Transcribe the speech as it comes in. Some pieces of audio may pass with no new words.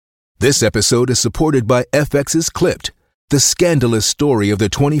This episode is supported by FX's Clipped, the scandalous story of the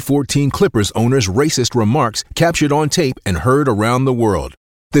 2014 Clippers owner's racist remarks captured on tape and heard around the world.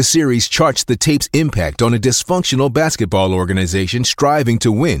 The series charts the tape's impact on a dysfunctional basketball organization striving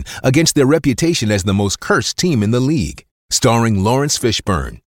to win against their reputation as the most cursed team in the league. Starring Lawrence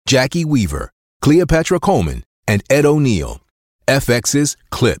Fishburne, Jackie Weaver, Cleopatra Coleman, and Ed O'Neill. FX's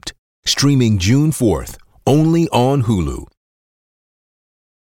Clipped, streaming June 4th, only on Hulu.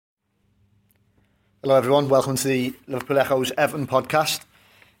 Hello everyone, welcome to the Liverpool Echoes Everton podcast.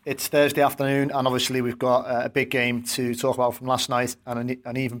 It's Thursday afternoon and obviously we've got a big game to talk about from last night and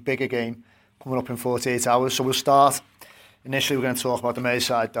an even bigger game coming up in 48 hours. So we'll start. Initially we're going to talk about the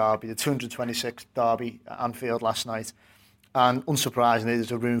Merseyside derby, the 226th derby at Anfield last night. And unsurprisingly,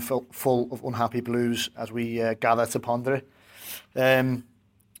 there's a room full of unhappy Blues as we gather to ponder it.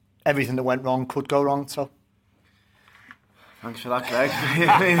 Everything that went wrong could go wrong, so... Thanks for that, Greg.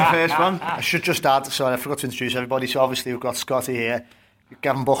 Being the first one. I should just add, sorry, I forgot to introduce everybody. So obviously we've got Scotty here,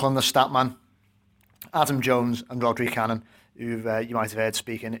 Gavin Buckland, the stat man, Adam Jones and Rodri Cannon, who you might have heard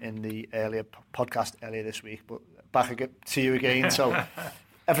speaking in the earlier podcast earlier this week. But back to you again. So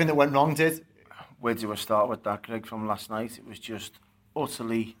everything that went wrong did. Where do I start with that, Greg, from last night? It was just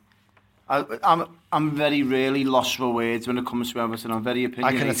utterly... I'm very rarely lost for words when it comes to Everton. I'm very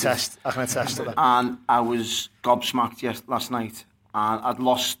opinionated. I can attest to that. And I was gobsmacked last night, and I'd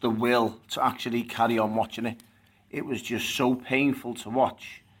lost the will to actually carry on watching it. It was just so painful to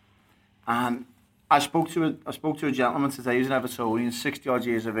watch. And I spoke to a gentleman today who's an Evertonian, 60 odd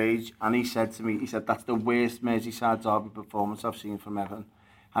years of age, and he said to me, that's the worst Merseyside derby performance I've seen from Everton.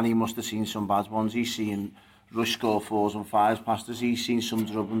 And he must have seen some bad ones. He's seen Rush score 4s and 5s past us. He's seen some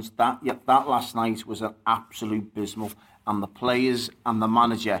drubbings. That last night was an absolute abysmal. And the players and the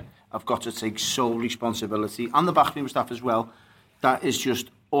manager have got to take sole responsibility, and the backroom staff as well. That is just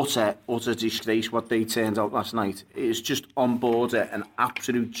utter disgrace what they turned out last night. It is just on board an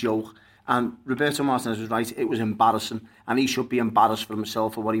absolute joke. And Roberto Martinez was right. It was embarrassing, and he should be embarrassed for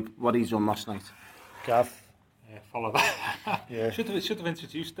himself for what he's done last night. Gav? Follow that. Yeah. Should have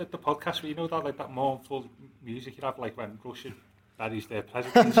introduced the podcast where, you know, that mournful music you have, like when Rush buries their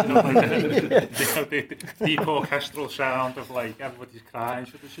presidents, you know, like the deep orchestral sound of like everybody's crying.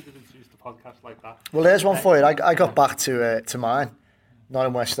 Should have introduced the podcast like that. Well, there's one for you. I got back to mine, not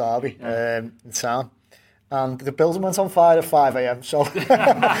in West Derby, in town, and the building went on fire at 5 a.m. So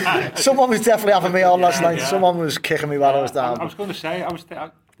someone was definitely having me on last night. Yeah. Someone was kicking me while I was down. I was going to say,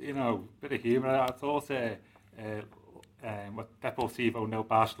 you know, bit of humour. I thought. What Deportivo nil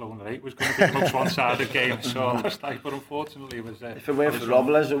Barcelona 8 was going to be the most one-sided game I saw last night, but unfortunately it was... if it weren't for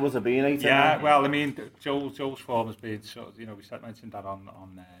Robles, it would have been 8. Yeah, well, I mean, Joel's form has been, so, you know, we mentioned that on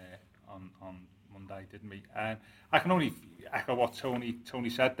Monday, didn't we? I can only echo what Tony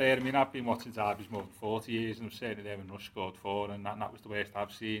said there. I mean, I've been watching derbies more than 40 years, and I'm certainly there when Rush scored 4, and that was the worst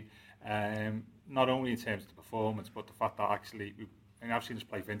I've seen. Not only in terms of the performance, but the fact that actually... And I've seen us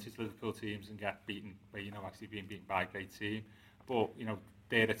play vintage Liverpool teams and get beaten, you know, actually being beaten by a great team. But, you know,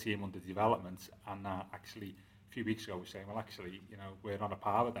 they're a team under development, and actually a few weeks ago we were saying, well, actually, you know, we're on a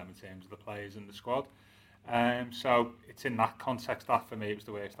par with them in terms of the players and the squad. So it's in that context that for me it was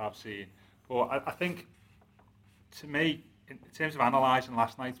the worst I've seen. But I think, to me, in terms of analysing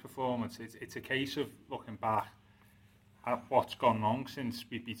last night's performance, it's a case of looking back at what's gone wrong since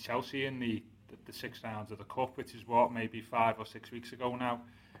we beat Chelsea in the 6 rounds of the Cup, which is maybe 5 or 6 weeks ago now.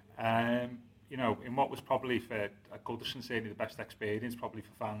 You know, in what was probably for Goodison certainly the best experience, probably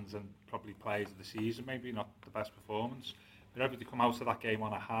for fans and probably players of the season, maybe not the best performance. But everybody come out of that game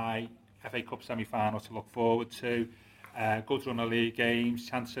on a high, FA Cup semi-final to look forward to, good run of league games,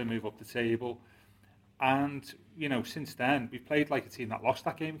 chance to move up the table. And, you know, since then, we've played like a team that lost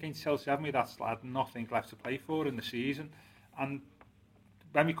that game against Chelsea, haven't we? That's had nothing left to play for in the season. And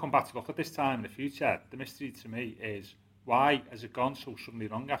when we come back to look at this time in the future, the mystery to me is why has it gone so suddenly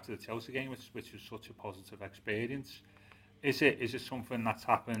wrong after the Chelsea game, which was such a positive experience? Is it something that's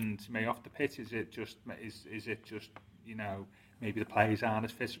happened maybe off the pitch? Is it just you know, maybe the players aren't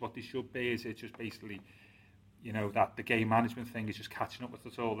as fit as what they should be? Is it just basically, you know, that the game management thing is just catching up with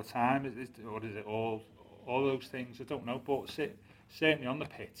us all the time? Or is it all those things? I don't know, but certainly on the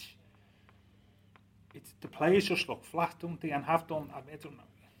pitch, the players just look flat, don't they? And have done. I don't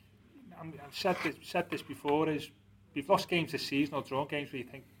know. I've said this before. Is we've lost games this season or drawn games where you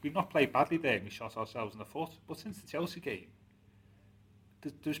think we've not played badly there and we shot ourselves in the foot. But since the Chelsea game,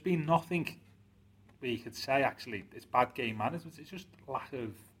 there's been nothing where you could say actually it's bad game management. It's just lack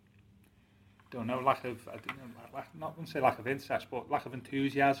of lack of not going to say lack of interest, but lack of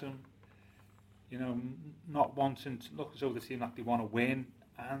enthusiasm. You know, not wanting to look as though the team that they want to win,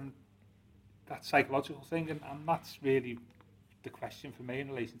 and that psychological thing, and that's really the question for me in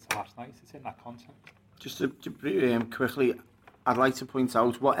relation to last night. It's in that context. Just to quickly, I'd like to point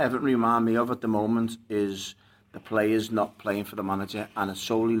out what Everton remind me of at the moment is the players not playing for the manager, and it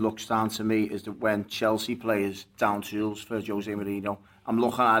solely looks down to me is that when Chelsea players down tools for Jose Mourinho, I'm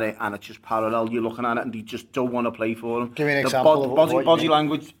looking at it and it's just parallel. You're looking at it and they just don't want to play for him. Give me an example of body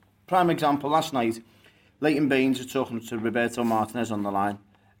language. Prime example, last night, Leighton Baines was talking to Roberto Martinez on the line,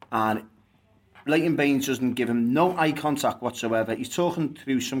 and Leighton Baines doesn't give him no eye contact whatsoever. He's talking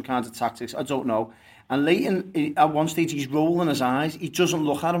through some kind of tactics, I don't know. And Leighton, at one stage, he's rolling his eyes. He doesn't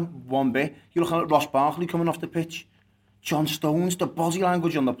look at him one bit. You're looking at Ross Barkley coming off the pitch. John Stones, the body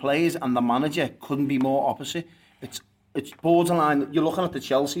language on the players and the manager couldn't be more opposite. It's borderline. You're looking at the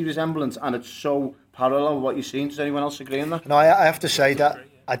Chelsea resemblance, and it's so parallel with what you're seeing. Does anyone else agree on that? No, I have to say that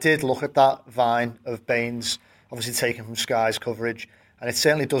I did look at that Vine of Baines, obviously taken from Sky's coverage, and it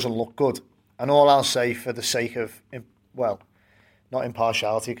certainly doesn't look good. And all I'll say, for the sake of, well, not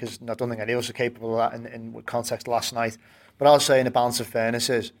impartiality, because I don't think any of us are capable of that in context last night, but I'll say in a balance of fairness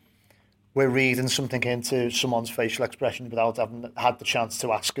is, we're reading something into someone's facial expression without having had the chance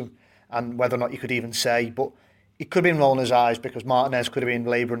to ask him, and whether or not you could even say, but he could have been rolling his eyes because Martinez could have been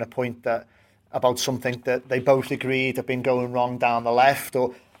labouring a point that about something that they both agreed had been going wrong down the left,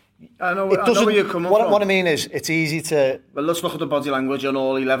 or I know where you're coming from. What I mean is, it's easy to... Well, let's look at the body language on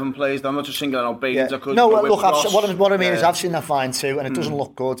all 11 players. I'm not just singling out Baines. Yeah. What I mean is, I've seen that fine too, and it doesn't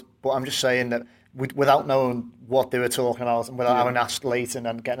look good. But I'm just saying that without knowing what they were talking about, and without having asked Leighton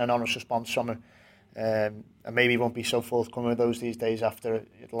and getting an honest response from him, and maybe he won't be so forthcoming with those these days after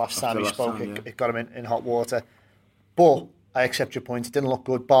the last time he spoke. It got him in hot water. But I accept your point. It didn't look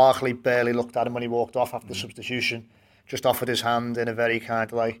good. Barkley barely looked at him when he walked off after substitution. Just offered his hand in a very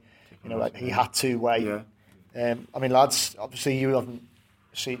kind of like, like he had to way. Yeah. I mean, lads, obviously you haven't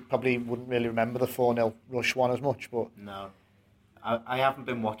probably wouldn't really remember the 4-0 rush one as much, but no, I haven't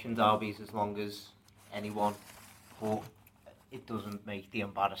been watching derbies as long as anyone, but it doesn't make the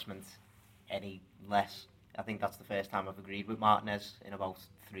embarrassment any less. I think that's the first time I've agreed with Martinez in about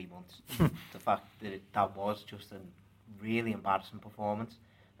 3 months. The fact that that was just a really embarrassing performance.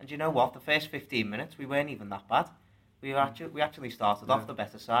 And you know what? The first 15 minutes, we weren't even that bad. We actually started off the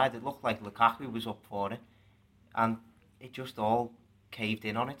better side. It looked like Lukaku was up for it. And it just all caved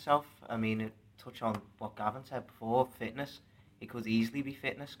in on itself. I mean, touch on what Gavin said before, fitness. It could easily be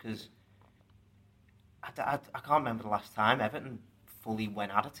fitness, because I can't remember the last time Everton fully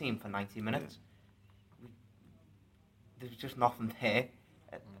went at a team for 90 minutes. There was just nothing there.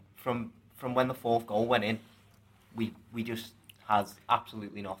 From when the fourth goal went in, we just had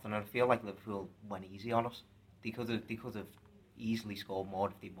absolutely nothing. And I feel like Liverpool went easy on us. They could have easily scored more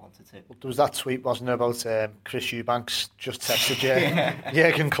if they wanted to. Well, there was that tweet, wasn't there, about Chris Eubanks just texted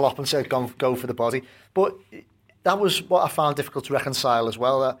Jurgen Klopp and said, go for the body. But that was what I found difficult to reconcile as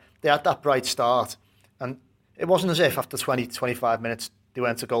well, that they had that bright start, and it wasn't as if after 20-25 minutes they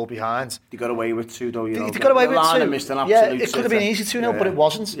went a goal behind. They got away with 2, though. They got away with 2. Missed an absolute it could have been easy 2-0, but it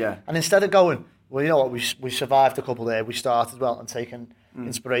wasn't. Yeah. And instead of going, well, you know what, we survived a couple there, we started well and taken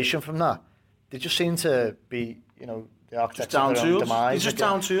inspiration from that. They just seem to be, the architects of their own demise. They're just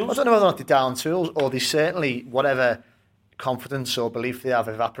down tools. I don't know whether or not they're down tools, or they certainly, whatever confidence or belief they have,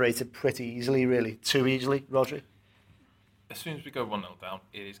 evaporated pretty easily, really. Too easily, Rodri. As soon as we go 1-0 down,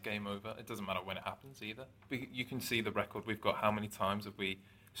 it is game over. It doesn't matter when it happens either. You can see the record we've got. How many times have we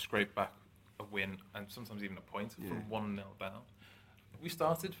scraped back a win, and sometimes even a point, from 1-0 down? We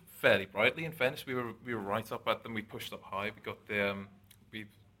started fairly brightly. In fairness, we were right up at them. We pushed up high. We got there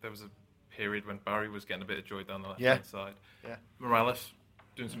was a period when Barry was getting a bit of joy down the left-hand side. Yeah. Morales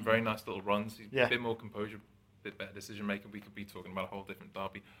doing some very nice little runs. He's a bit more composure, a bit better decision-making. We could be talking about a whole different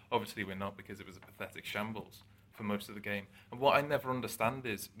derby. Obviously, we're not, because it was a pathetic shambles for most of the game. And what I never understand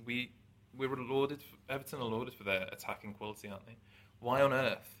is Everton are lauded for their attacking quality, aren't they? Why on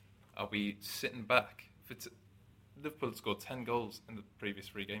earth are we sitting back? Liverpool had scored 10 goals in the previous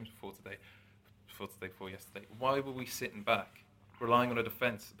 3 games before yesterday. Why were we sitting back, relying on a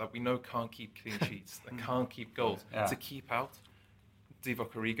defence that we know can't keep clean sheets, that can't keep goals, to keep out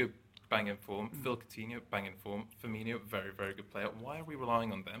Divock Origi, banging form, Phil Coutinho, banging form, Firmino, very, very good player. Why are we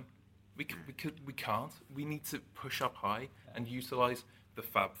relying on them? We can't. We need to push up high and utilise the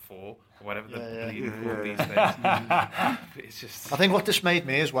Fab Four, or whatever they're called these days. It's just... I think what dismayed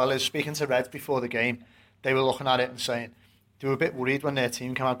me as well is, speaking to Reds before the game, they were looking at it and saying they were a bit worried when their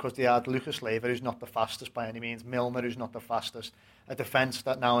team came out, because they had Lucas Leiva, who's not the fastest by any means, Milner, who's not the fastest, a defence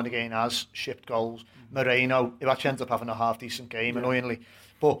that now and again has shipped goals, Moreno, who actually ends up having a half-decent game, annoyingly.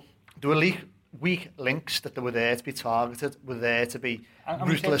 But they were weak links that they were there to be targeted, were there to be And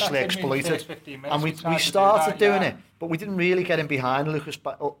we did that, ruthlessly didn't we, in the exploited. first 15 minutes? And we tried to do started that, doing yeah. it, but we didn't really get in behind Lucas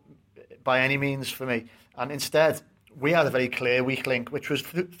by any means for me. And instead, we had a very clear weak link, which was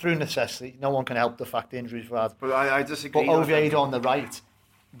through necessity. No one can help the fact the injuries we've had. But I disagree. But Oviedo on the right,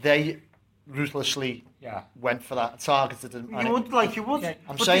 they ruthlessly went for that, targeted them. You would. Yeah.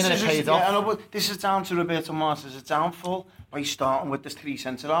 I'm But saying this it is- paid yeah, off. I know, but this is down to Roberto Martinez's downfall by starting with the 3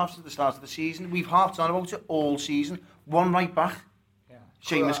 centre-halves at the start of the season. We've harped on about it all season. 1 right back,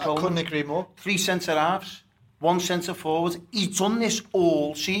 Seamus I Coleman. couldn't agree more. 3 centre-halves, 1 centre-forward. He's done this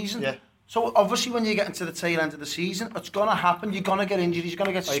all season. Yeah. So obviously when you get into the tail end of the season, it's going to happen. You're going to get injuries, you're going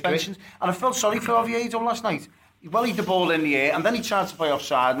to get suspensions. And I felt sorry for Oviedo last night. He volleyed the ball in the air and then he tried to play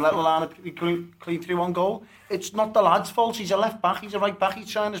offside and let Lallana clean through on goal. It's not the lad's fault. He's a left back, he's a right back,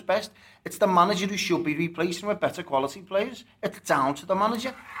 he's trying his best. It's the manager who should be replacing with better quality players. It's down to the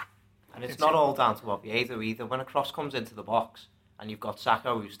manager. And it's not all down to Oviedo either. When a cross comes into the box and you've got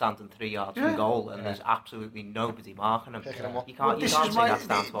Sacco who's standing 3 yards from goal and there's absolutely nobody marking him, you can't say that's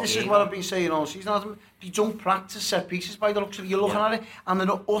down to Oviedo. This is what I've been saying all season. You don't practice set pieces by the looks of it. You're looking at it and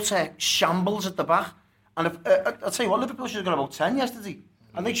they're utter shambles at the back. And if, I'll tell you what, Liverpool should have got about 10 yesterday.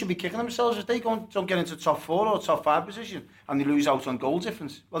 And they should be kicking themselves if they don't get into top 4 or top 5 position and they lose out on goal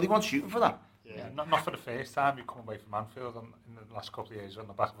difference. Well, they weren't shooting for that. Yeah, not for the first time we come away from Anfield in the last couple of years on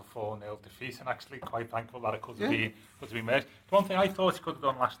the back of a 4-0 defeat, and actually quite thankful that it could have been made. The one thing I thought he could have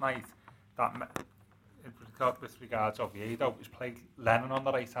done last night, with regards to Oviedo, was play Lennon on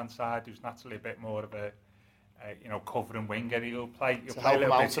the right hand side, who's naturally a bit more of a covering winger. He'll play a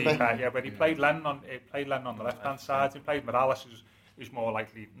little bit deeper. Yeah, but he played Lennon on the left hand side. He played Morales, who's more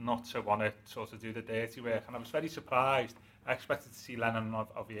likely not to want to sort of do the dirty work. And I was very surprised. I expected to see Lennon and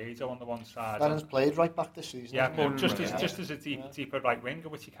Oviedo on the one side. Lennon's played right back this season. Yeah, but just as a deeper right winger,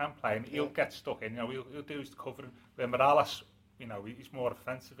 which he can play, and he'll get stuck in. He'll do his covering. Where Morales, he's more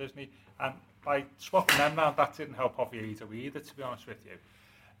offensive, isn't he? And by swapping them round, that didn't help Oviedo either, to be honest with you.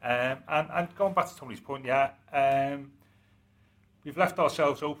 And going back to Tony's point, we've left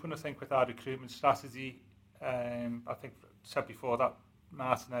ourselves open, I think, with our recruitment strategy. I think I said before that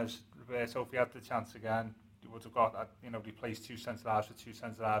Martinez, Roberto, if he had the chance again, he would have got that, replaced 2 centre-halves with 2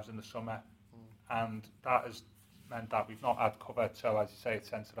 centre-halves in the summer. And that has meant that we've not had cover, so as you say, it's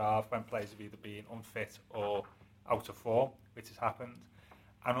centre-half when players have either been unfit or out of form, which has happened.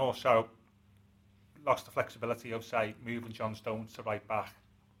 And also lost the flexibility of, say, moving John Stones to right back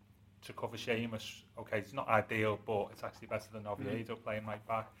to cover Seamus. Okay, it's not ideal, but it's actually better than Oviedo playing right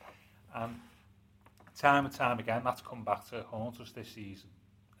back. And time and time again, that's come back to haunt us this season.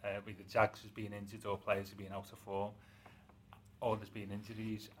 Either Jags has been injured or players have been out of form, or there's been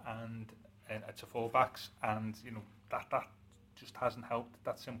injuries and to full-backs, and that just hasn't helped,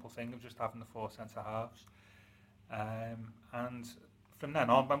 that simple thing of just having the 4 centre-halves. And from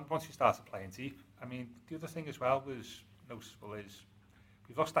then on, once we started playing deep, I mean, the other thing as well was noticeable is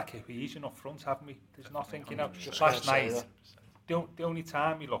we've lost that cohesion up front, haven't we? There's nothing, last night, the only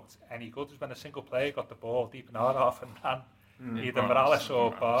time he looked any good was when a single player got the ball deep in our half and ran. Either Morales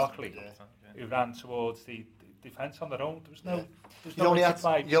or Barkley, who ran towards the defence on their own. There was no. You only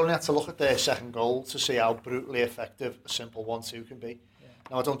had to look at their second goal to see how brutally effective a simple 1-2 can be. Yeah.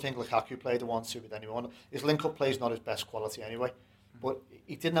 Now, I don't think Lukaku played a 1-2 with anyone. His link-up play is not his best quality anyway, but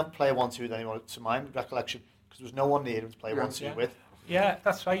he didn't have to play a 1-2 with anyone, to my recollection, because there was no one near him to play 1-2 with. Yeah,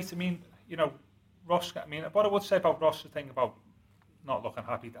 that's right. I mean, Ross. I mean, what I would say about Ross, the thing about not looking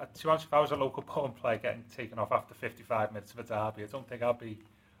happy. To be honest, if I was a local Bolton player getting taken off after 55 minutes of a derby, I don't think I'd be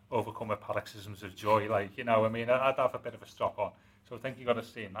overcome with paroxysms of joy. I mean, I'd have a bit of a strop on. So I think you've got to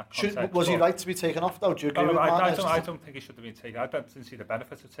see in that context. Was he right to be taken off, though? Do you agree with Martinez? I don't think he should have been taken. I didn't see the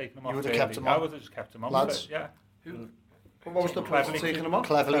benefits of taking him off. You would have kept him on? I would have just kept him on. Lads? Yeah. What was the point of taking him off?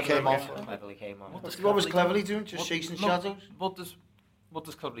 Cleverly came off. What was Cleverly doing? Just chasing shadows? What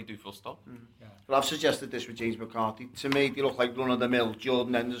does Cleverly do full stop? Well, I've suggested this with James McCarthy. To me, they look like run-of-the-mill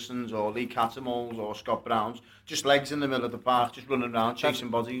Jordan Hendersons or Lee Cattermoles or Scott Browns. Just legs in the middle of the park, just running around, chasing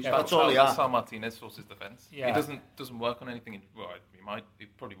bodies. Yeah, that's all he has. Sal Martinez sorts his defence. Yeah. He doesn't work on anything. He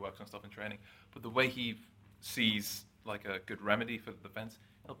probably works on stuff in training. But the way he sees like a good remedy for the defence,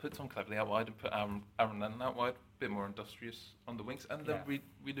 he'll put Tom Cleverly out wide and put Aaron Lennon out wide, a bit more industrious on the wings, and then we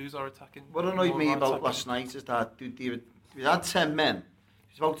lose our attacking. What annoyed me about last night is that we had 10 men.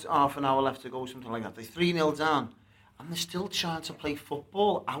 There's about half an hour left to go, something like that. They're 3-0 down, and they're still trying to play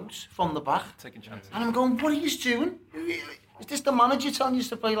football out from the back. Taking chances. And I'm going, what are you doing? Is this the manager telling you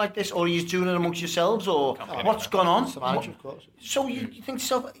to play like this, or are you doing it amongst yourselves, or what's gone on? It's the manager, of course. So you think to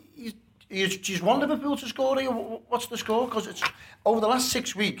yourself, Do you just want Liverpool to score here? What's the score? Because it's over the last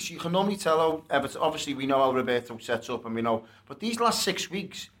 6 weeks, you can normally tell how Everton, obviously we know how Roberto sets up and we know, but these last 6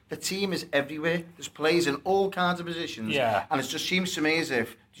 weeks, the team is everywhere. There's players in all kinds of positions. Yeah. And it just seems to me as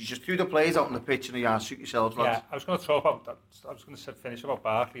if you just threw the players out on the pitch and you suit yourselves. Yeah, lads. I was going to talk about that. I was going to finish about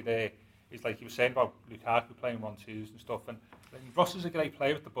Barkley there. It's like you were saying about Lukaku playing 1-2s and stuff. And Ross is a great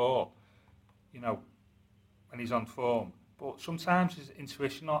player with the ball, you know, when he's on form. But sometimes his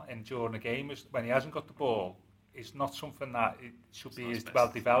intuition during a game is when he hasn't got the ball is not something that it should be as well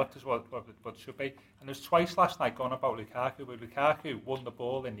developed as what it should be. And there's twice last night going about Lukaku, where Lukaku won the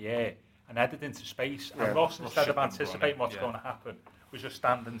ball in the air and headed into space. And Ross, instead of anticipating what's going to happen, was just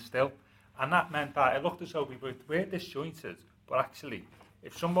standing still. And that meant that it looked as though we were disjointed. But actually,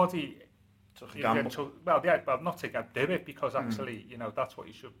 if somebody took a gamble. Not take a do it, because actually, you know, that's what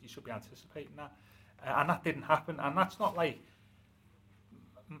you should be anticipating that. And that didn't happen. And that's not like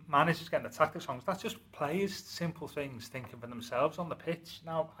managers getting the tactics wrong. That's just players, simple things, thinking for themselves on the pitch.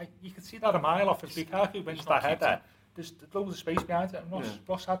 Now, you can see that a mile off. If Lukaku wins that header, there's loads of space behind it. And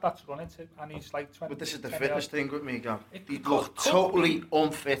Ross had that to run into, and he's like 20. But this is the fitness thing with me, Gav. They look totally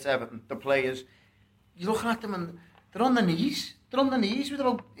unfit, Everton. The players, you're looking at them and they're on their knees.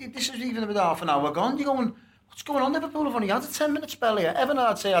 This is even about half an hour gone. You're going, what's going on? Liverpool have only had a 10-minute spell here. Everton,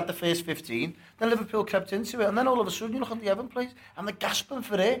 I'd say, had the first 15. Then Liverpool crept into it. And then all of a sudden, you look at the Everton players and they're gasping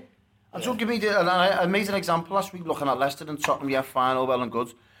for air. And so give me, I made an example last week looking at Leicester and Tottenham, final, well and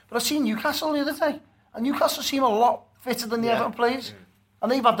good. But I seen Newcastle the other day. And Newcastle seem a lot fitter than the Everton players.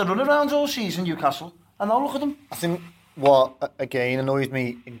 And they've had the runarounds all season, Newcastle. And now look at them. I think what, again, annoyed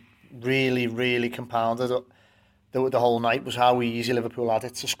me, really, really compounded the whole night was how easy Liverpool had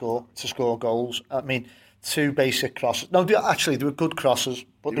it to score goals. I mean, 2 basic crosses. No, actually, they were good crosses,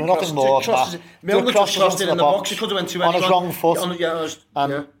 but they were nothing more than that. Milner crossed it in the box. He could have went to anyone. On his wrong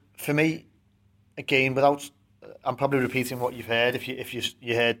foot. For me, again, I'm probably repeating what you've heard. If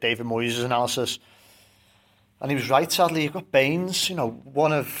you heard David Moyes' analysis, and he was right. Sadly, you've got Baines. You know,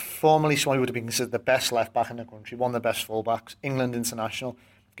 one of formerly someone who would have been considered the best left back in the country, one of the best fullbacks, England international,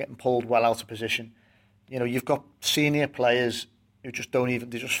 getting pulled well out of position. You know, you've got senior players who just they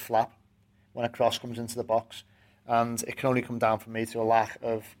just flap when a cross comes into the box. And it can only come down for me to a lack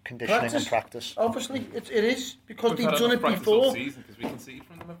of conditioning and practice. Obviously, it is, because they've done it before.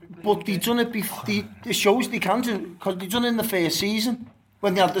 But they've done it before. It shows they can do, because they've done it in the first season,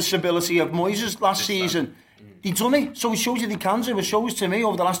 when they had the stability of Moyes last season. They've done it, so it shows you they can do. It shows to me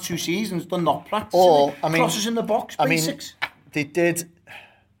over the last 2 seasons they're not practicing crosses in the box, basics. They did.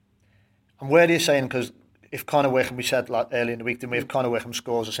 And where are you saying, because if Conor Wickham, we said earlier in the week, didn't we, if Conor Wickham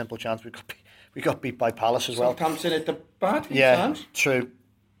scores a simple chance, we got beat by Palace as well. Southampton at the bad times. Yeah, true.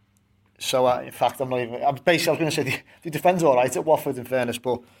 So, in fact, I was going to say the defence all right at Watford, in fairness,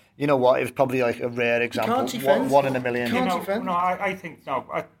 but you know what, it was probably like a rare example. You can't defend. One in a million. I think,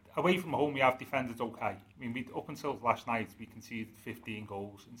 away from home, we have defended okay. I mean, up until last night, we conceded 15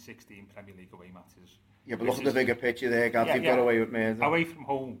 goals in 16 Premier League away matches. Yeah, but look at the bigger picture there, Gav. You've got away with me. Away from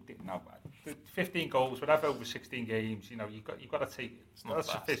home, 15 goals, whatever, over 16 games, you know, you've got to take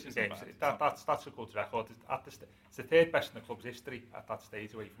that's sufficient games. That's a good record. It's the 3rd best in the club's history at that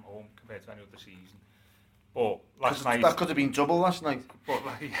stage away from home compared to any other season. But last night, that could have been double last night. But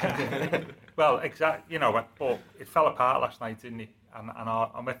well, exactly. You know, but it fell apart last night, didn't it?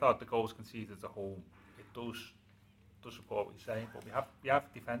 And with the goals conceded at home, it does support what you're saying. But we have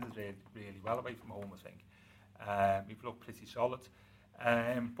defended really well away from home, I think. We've looked pretty solid.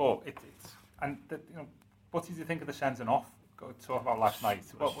 But what did you think of the sending off? Talk about last night.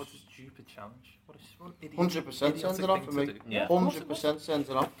 What was a stupid challenge? What 100% sending off for me. 100%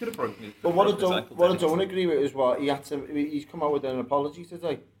 sending off. Could have broken it. But what I don't agree with is what he's come out with an apology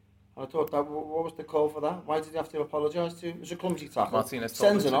today. And I thought that what was the call for that? Why did he have to apologise to him? It was a clumsy tackle.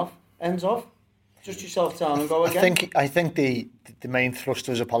 Sending off, ends off. Just yourself down and go again. I think the main thrust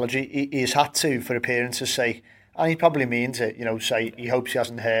of his apology, he's had to, for appearance's sake, and he probably means it, you know, say he hopes he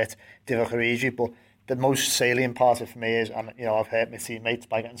hasn't hurt Divock Origi, but the most salient part of it for me is, and you know, I've hurt my teammates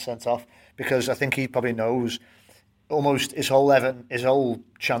by getting sent off, because I think he probably knows almost his whole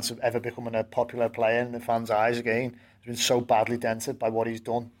chance of ever becoming a popular player in the fans' eyes again has been so badly dented by what he's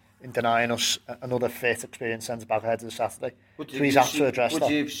done in denying us another fit, experienced centre-back ahead of the Saturday. So he's had to address that.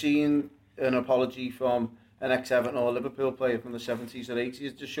 Would you have seen an apology from an ex-Everton or Liverpool player from the 70s or 80s?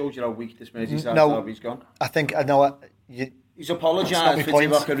 It just shows you how weak this Merseyside derby's gone. I think, I know, he's apologised for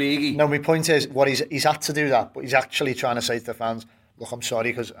Divock Origi. No, my point is, he's had to do that, but he's actually trying to say to the fans, look, I'm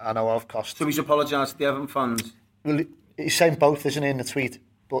sorry, because I know I've cost. So he's apologised to the Everton fans? Well, he's saying both, isn't he, in the tweet?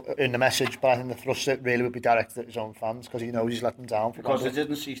 but in the message. But I think the thrust it really would be directed at his own fans because he knows he's let them down. Because I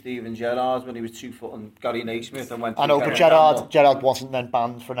didn't see Steven Gerrard when he was 2 foot and Gary Naismith and went. I know, but Gerrard wasn't then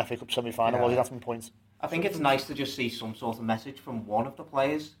banned for an FA Cup semi-final. Was he? That's my point. I think it's nice to just see some sort of message from one of the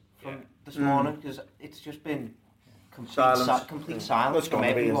players from this morning because it's just been complete silence from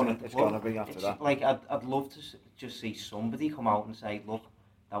everyone at the club. It's going to be after that. Like I'd love to just see somebody come out and say, look,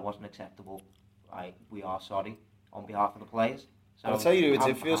 that wasn't acceptable. We are sorry on behalf of the players. So I'll tell you,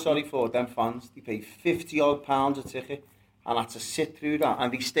 I feel sorry for them fans. They paid £50 a ticket and had to sit through that,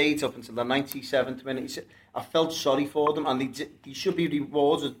 and they stayed up until the 97th minute. I felt sorry for them, and they should be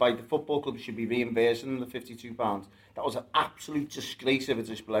rewarded by the football club. Should be reimbursing them the £52. That was an absolute disgrace of a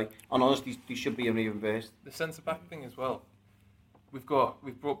display, and honestly, they should be reimbursed. The centre back thing as well. We've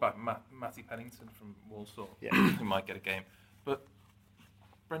brought back Matty Pennington from Walsall, who might get a game, but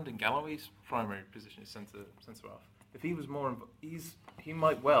Brendan Galloway's primary position is centre half. If he was more, he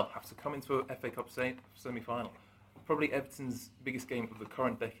might well have to come into a FA Cup semi-final. Probably Everton's biggest game of the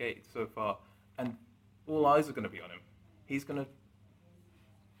current decade so far, and all eyes are going to be on him. He's going to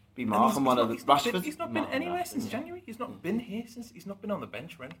be marking one of the Rashford. He's not been anywhere since January. He's not been here since. He's not been on the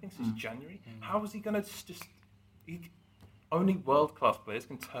bench or anything since January. How is he going to just? Only world-class players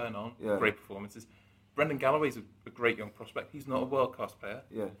can turn on great performances. Brendan Galloway's a great young prospect. He's not a world-class player.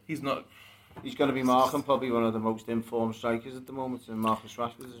 Yeah, he's not. He's going to be marking probably one of the most informed strikers at the moment, and Marcus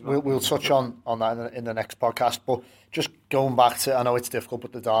Rashford as well. We'll touch on that in the next podcast, but just going back to, I know it's difficult,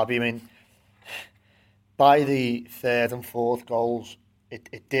 but the derby, I mean, by the third and fourth goals,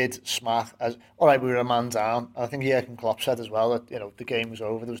 it did smack as, all right, we were a man down. I think Jurgen Klopp said as well that, the game was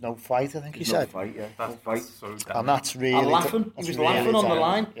over, there was no fight, I think he said. No fight, yeah. That's fight. So and that's really... And laughing. He was laughing on the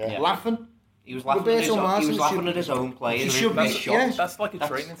line. Yeah. Laughing. He was laughing at his own players. That's like a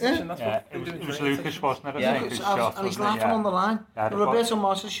training session. That's what it was Lucas, wasn't it? And he's laughing on the line. Roberto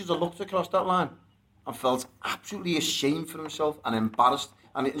Martinez should have looked across that line and felt absolutely ashamed for himself and embarrassed.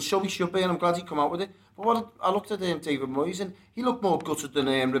 And so he should be, and I'm glad he come out with it. But I looked at David Moyes, and he looked more gutted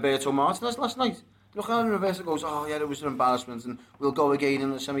than Roberto Martinez last night. Look how Roberto goes, oh yeah, it was an embarrassment, and we'll go again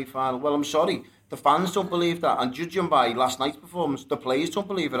in the semi-final. Well, I'm sorry, the fans don't believe that, and judging by last night's performance, the players don't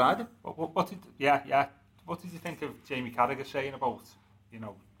believe it either. What did you think of Jamie Carragher saying about,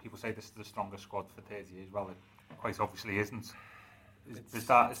 people say this is the strongest squad for 30 years? Well, it quite obviously isn't. Is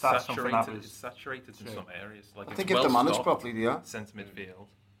that something that was... It's saturated in some areas. Like I think if they're managed properly, they are. Centre midfield,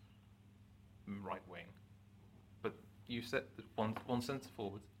 right wing. But you said one centre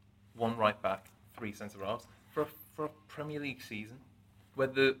forward, one right back, 3 centre halves for a Premier League season, where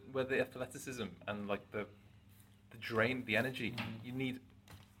the athleticism and like the drain, the energy, you need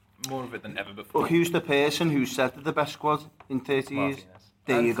more of it than ever before. Well, who's the person who said they're the best squad in 30 years?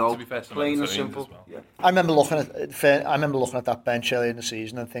 There you go. To be fair, plain and simple. Well. Yeah. I remember looking at that bench early in the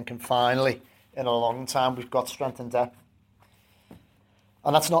season and thinking, finally, in a long time, we've got strength and depth.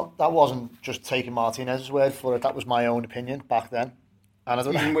 And that wasn't just taking Martinez's word for it. That was my own opinion back then. And I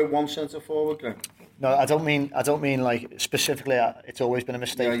don't even with one centre forward, Greg. No, I don't mean like specifically. It's always been a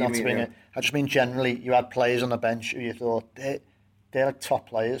mistake not to bring it. I just mean generally, you had players on the bench who you thought they're like top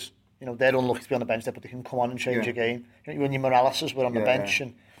players. They're unlucky to be on the bench there, but they can come on and change a game. When your Moraleses were on the bench,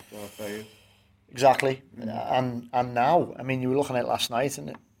 and exactly. And now, I mean, you were looking at it last night,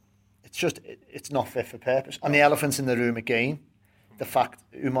 and it's not fit for purpose. And the elephant in the room again, the fact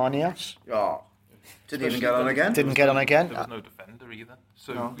Oumar Niasse. Didn't even get on again. Didn't get on again. There was no defender either.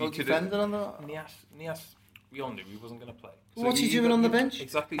 So no defender on that. Niasse, we all knew he wasn't going to play. So what's he doing on the bench?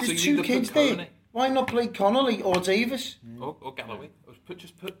 Exactly. There's so you 2 kids there. Why not play Connolly or Davis? Or Galloway.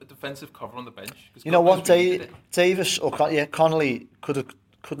 Just put a defensive cover on the bench. You know what, Davis or Connolly could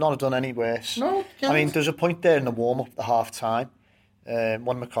not have done any worse. No, I mean, there's a point there in the warm-up at the half-time.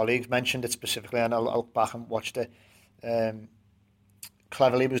 One of my colleagues mentioned it specifically, and I looked back and watched it.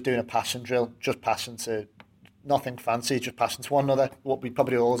 Cleverly was doing a passing drill, just passing to nothing fancy, just passing to one another, what we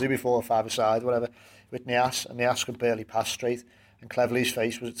probably all do before, 5-a-side, whatever, with Niasse, and Niasse could barely pass straight. And Cleverly's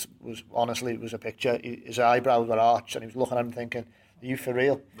face was honestly, it was a picture. His eyebrows were arched, and he was looking at him thinking, "Are you for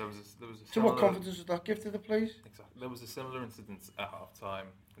real?" There was a so what confidence would that give to the players? Exactly. There was a similar incident at half-time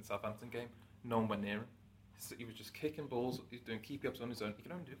in Southampton game. No one went near him. So he was just kicking balls. He was doing keep-ups on his own. He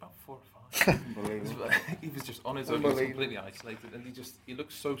could only do about 4 or 5. Unbelievable. He was just on his own. He was completely isolated, and he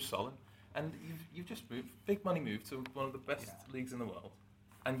looked so solid. And you've just moved, big money move to one of the best leagues in the world,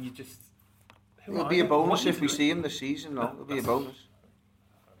 and you just. It'll be a bonus if we see him this season. No, it'll be a bonus.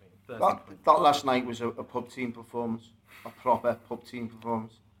 That last night was a pub team performance, a proper pub team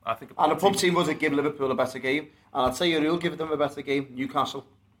performance. I think a pub team would give Liverpool a better game, and I'll tell you who'll give them a better game: Newcastle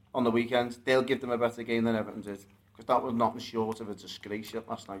on the weekend. They'll give them a better game than Everton did, Because that was nothing short of a disgrace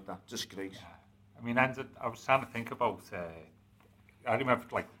last night, that disgrace. Yeah. I mean, I was trying to think about, I remember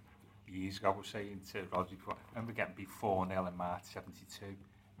like years ago I was saying to Roger before, I remember getting beat 4-0 in March 72.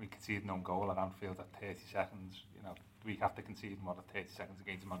 We conceded an own goal at Anfield at 30 seconds, you know, the week after conceding one at 30 seconds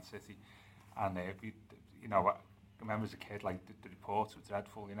against Man City. And, you know, I remember as a kid, like, the reports were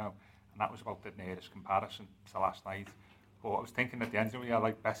dreadful, you know, and that was about the nearest comparison to last night. But I was thinking at the end, we had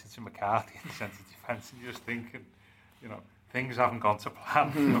like Besic and McCarthy in the centre defence, and you're just thinking, you know, things haven't gone to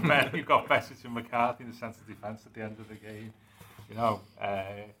plan. You've got Besic and McCarthy in the centre defence at the end of the game, you know,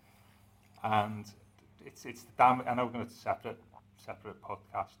 and it's the damn. I know we're going to separate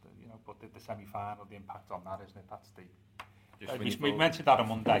podcast, you know, but the semi-final, the impact on that, isn't it? That's the. We mentioned that on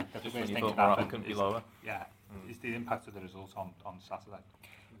Monday. That just when you thought Morata couldn't be lower. Yeah, is the impact of the result on Saturday.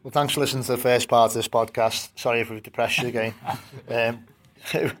 Well, thanks for listening to the first part of this podcast. Sorry if we've depressed you again.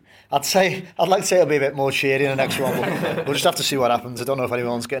 I'd like to say it'll be a bit more cheery in the next one, but we'll just have to see what happens. I don't know if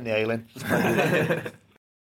anyone's getting the ale in.